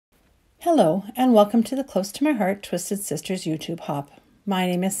Hello, and welcome to the Close to My Heart Twisted Sisters YouTube hop. My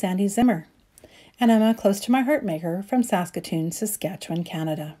name is Sandy Zimmer, and I'm a Close to My Heart maker from Saskatoon, Saskatchewan,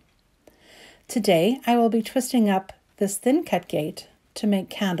 Canada. Today, I will be twisting up this thin cut gate to make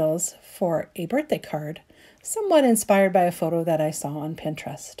candles for a birthday card, somewhat inspired by a photo that I saw on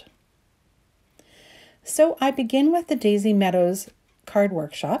Pinterest. So I begin with the Daisy Meadows card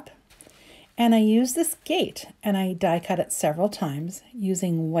workshop, and I use this gate and I die cut it several times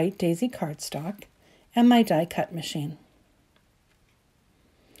using white daisy cardstock and my die cut machine.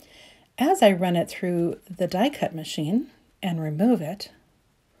 As I run it through the die cut machine and remove it,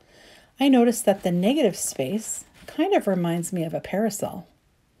 I notice that the negative space kind of reminds me of a parasol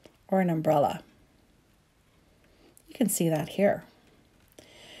or an umbrella. You can see that here.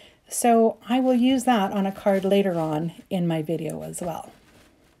 So I will use that on a card later on in my video as well.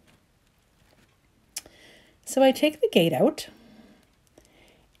 So I take the gate out,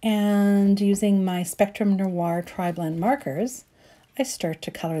 and using my Spectrum Noir Tri-Blend markers, I start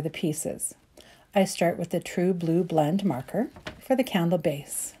to color the pieces. I start with the True Blue Blend marker for the candle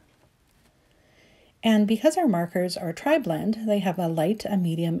base. And because our markers are tri-blend, they have a light, a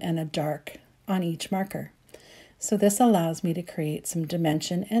medium, and a dark on each marker. So this allows me to create some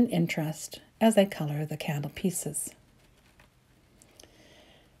dimension and interest as I color the candle pieces.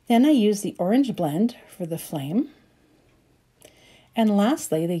 Then I use the orange blend for the flame. And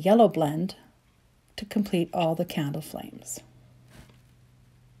lastly, the yellow blend to complete all the candle flames.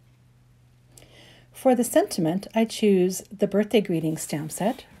 For the sentiment, I choose the birthday greeting stamp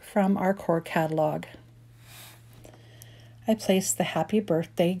set from our core catalog. I place the happy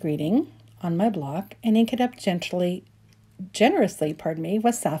birthday greeting on my block and ink it up generously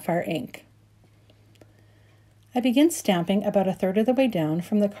with sapphire ink. I begin stamping about a third of the way down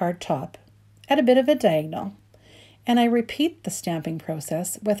from the card top at a bit of a diagonal, and I repeat the stamping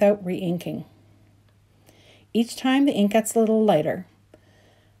process without re-inking. Each time the ink gets a little lighter,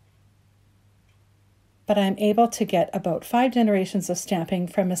 but I'm able to get about 5 generations of stamping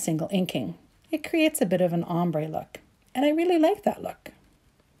from a single inking. It creates a bit of an ombre look, and I really like that look.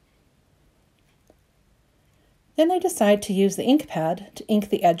 Then I decide to use the ink pad to ink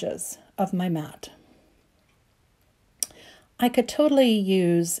the edges of my mat. I could totally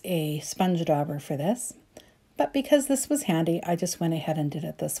use a sponge dauber for this, but because this was handy, I just went ahead and did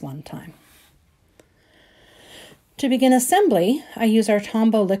it this one time. To begin assembly, I use our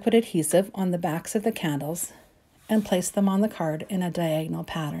Tombow liquid adhesive on the backs of the candles and place them on the card in a diagonal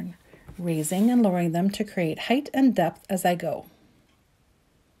pattern, raising and lowering them to create height and depth as I go.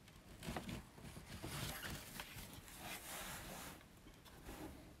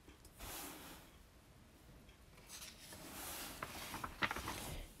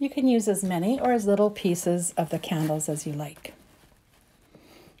 You can use as many or as little pieces of the candles as you like.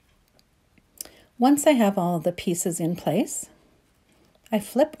 Once I have all the pieces in place, I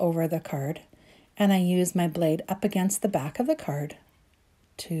flip over the card and I use my blade up against the back of the card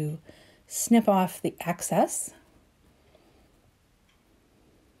to snip off the excess.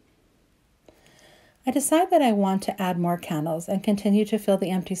 I decide that I want to add more candles and continue to fill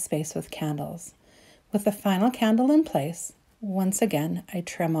the empty space with candles. With the final candle in place, once again, I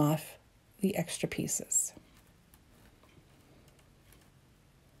trim off the extra pieces.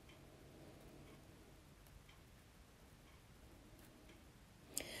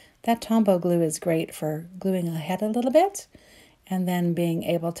 That Tombow glue is great for gluing ahead a little bit and then being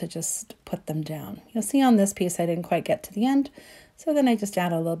able to just put them down. You'll see on this piece I didn't quite get to the end, so then I just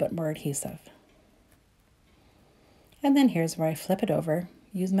add a little bit more adhesive. And then here's where I flip it over,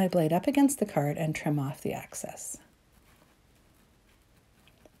 use my blade up against the card and trim off the excess.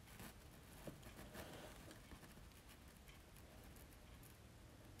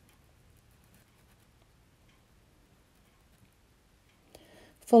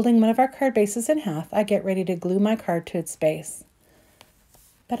 Folding one of our card bases in half, I get ready to glue my card to its base.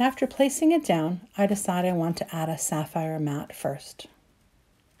 But after placing it down, I decide I want to add a sapphire matte first.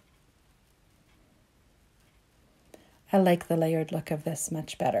 I like the layered look of this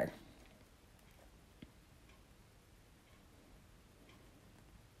much better.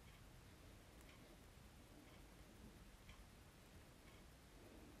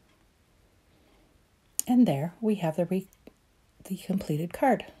 And there we have the completed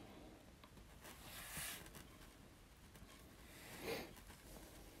card.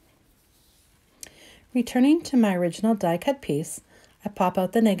 Returning to my original die cut piece, I pop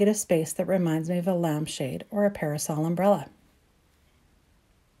out the negative space that reminds me of a lampshade or a parasol umbrella.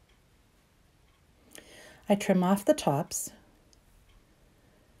 I trim off the tops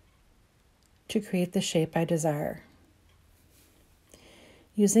to create the shape I desire.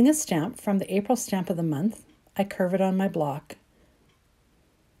 Using a stamp from the April stamp of the month, I curve it on my block.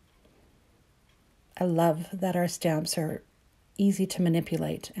 I love that our stamps are easy to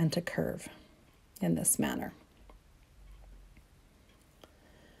manipulate and to curve in this manner.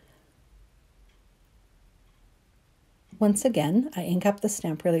 Once again, I ink up the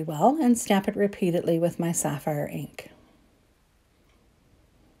stamp really well and stamp it repeatedly with my sapphire ink.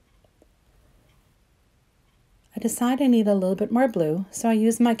 I decide I need a little bit more blue, so I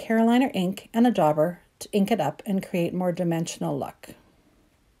use my Carolina ink and a dauber to ink it up and create more dimensional look.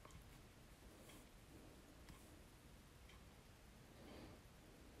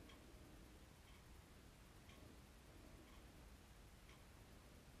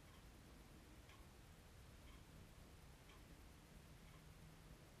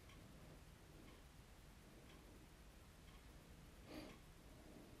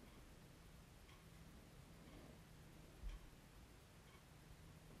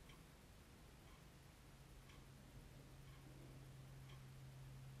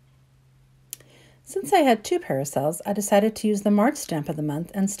 Since I had 2 paracels, I decided to use the March stamp of the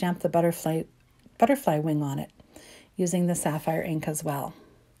month and stamp the butterfly wing on it, using the sapphire ink as well.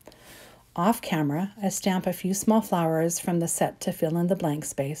 Off camera, I stamp a few small flowers from the set to fill in the blank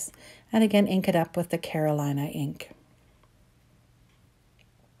space, and again ink it up with the Carolina ink.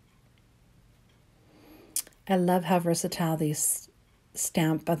 I love how versatile these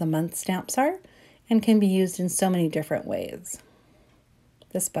stamp of the month stamps are and can be used in so many different ways.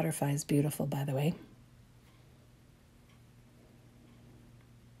 This butterfly is beautiful, by the way.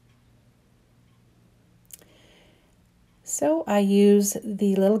 So I use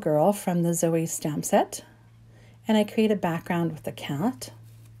the little girl from the Zoe stamp set, and I create a background with the cat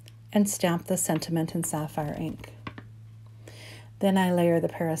and stamp the sentiment in sapphire ink. Then I layer the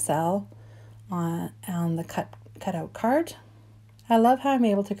parasol on the cut-out card. I love how I'm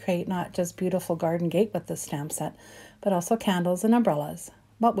able to create not just beautiful garden gate with this stamp set, but also candles and umbrellas.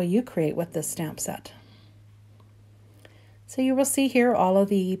 What will you create with this stamp set? So you will see here all of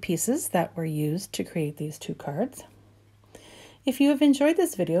the pieces that were used to create these 2 cards. If you have enjoyed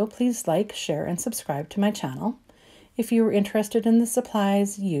this video, please like, share, and subscribe to my channel. If you are interested in the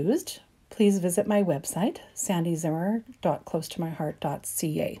supplies used, please visit my website,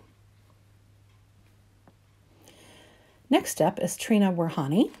 sandyzimmer.closetomyheart.ca. Next up is Trina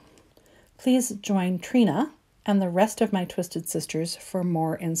Werhani. Please join Trina and the rest of my Twisted Sisters for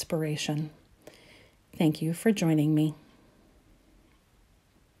more inspiration. Thank you for joining me.